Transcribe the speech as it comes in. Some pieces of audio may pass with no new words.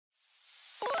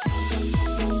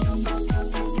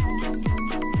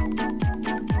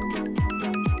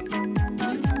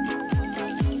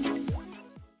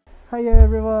Hi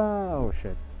everyone! Oh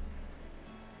shit.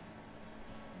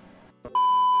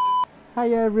 Hi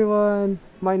everyone!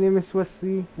 My name is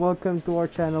Wesley. Welcome to our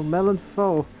channel Melon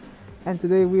Foe. And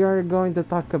today we are going to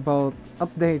talk about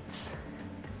updates.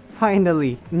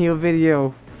 Finally, new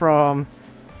video from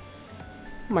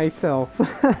myself.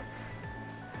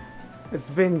 It's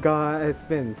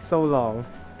been so long.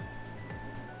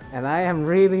 And I am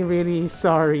really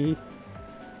sorry.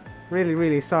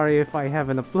 Really sorry if I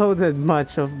haven't uploaded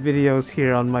much of videos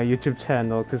here on my YouTube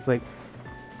channel, because like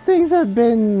things have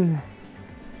been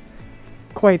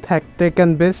quite hectic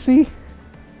and busy,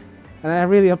 and I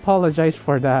really apologize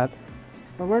for that.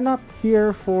 But we're not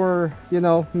here for, you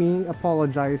know, me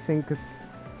apologizing, because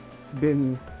it's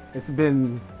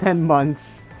been 10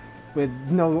 months with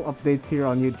no updates here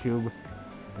on YouTube.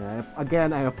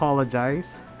 Again, I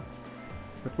apologize,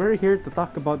 but we're here to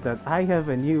talk about that I have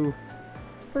a new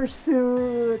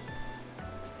Fursuit,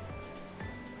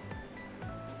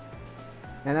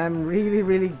 and I'm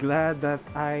really glad that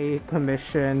I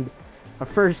commissioned a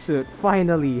fursuit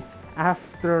finally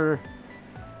after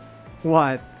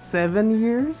what, 7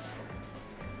 years?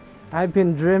 I've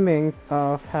been dreaming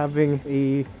of having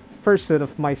a fursuit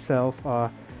of myself.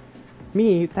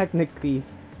 Me technically,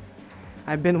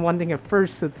 I've been wanting a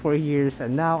fursuit for years,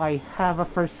 and now I have a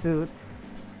fursuit,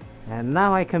 and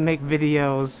now I can make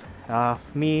videos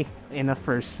me in a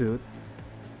fursuit.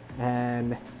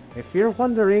 And if you're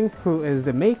wondering who is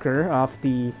the maker of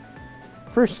the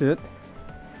fursuit,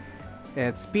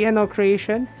 it's P&O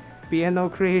Creation. P&O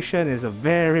Creation is a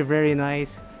very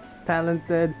nice,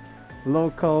 talented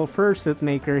local fursuit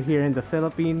maker here in the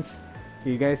Philippines.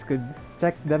 You guys could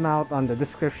check them out on the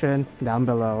description down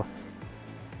below.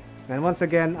 And once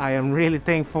again, I am really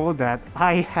thankful that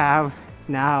I have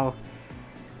now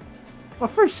a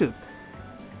fursuit.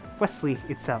 Wesley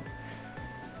itself.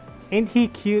 Ain't he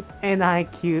cute? And I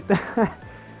cute?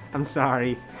 I'm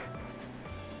sorry.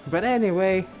 But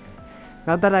anyway,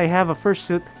 now that I have a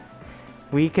fursuit,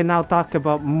 we can now talk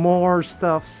about more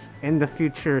stuffs in the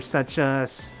future, such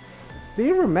as, do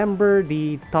you remember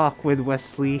the Talk with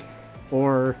Wesley?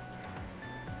 Or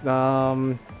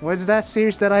what's that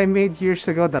series that I made years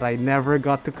ago that I never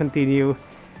got to continue?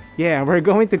 Yeah, we're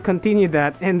going to continue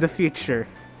that in the future.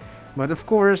 But of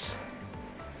course,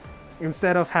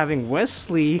 instead of having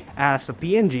Wesley as a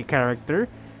PNG character,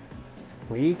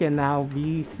 we can now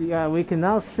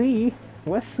see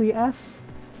Wesley as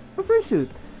a fursuit.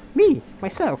 Me,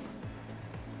 myself.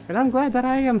 And I'm glad that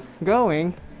I am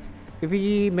going to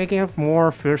be making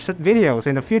more fursuit videos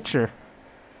in the future.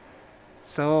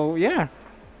 So yeah.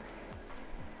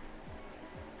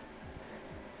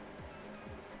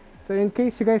 So in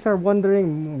case you guys are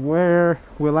wondering where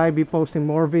will I be posting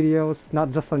more videos,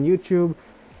 not just on YouTube,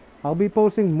 I'll be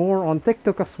posting more on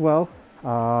TikTok as well.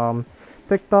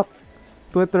 TikTok,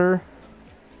 Twitter,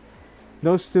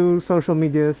 those two social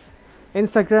medias.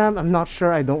 Instagram, I'm not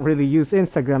sure. I don't really use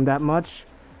Instagram that much,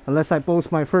 unless I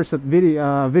post my first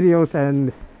videos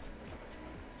and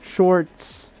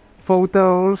shorts,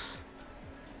 photos.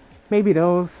 Maybe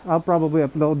those. I'll probably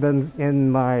upload them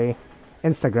in my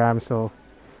Instagram, so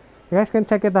you guys can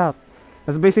check it out.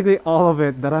 That's basically all of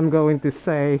it that I'm going to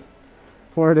say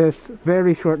for this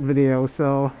very short video.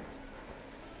 So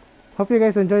hope you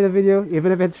guys enjoy the video, even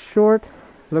if it's short.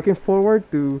 Looking forward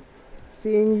to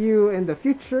seeing you in the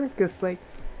future, because like,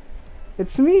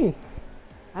 it's me.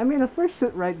 I'm in a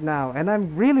fursuit right now, and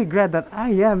I'm really glad that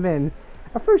I am in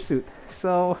a fursuit.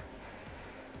 So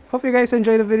hope you guys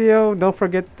enjoy the video. Don't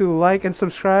forget to like and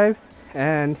subscribe,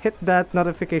 and hit that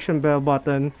notification bell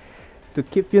button to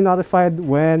keep you notified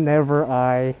whenever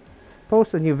I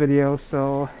post a new video.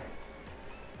 So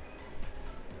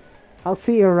I'll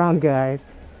see you around, guys.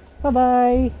 Bye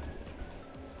bye.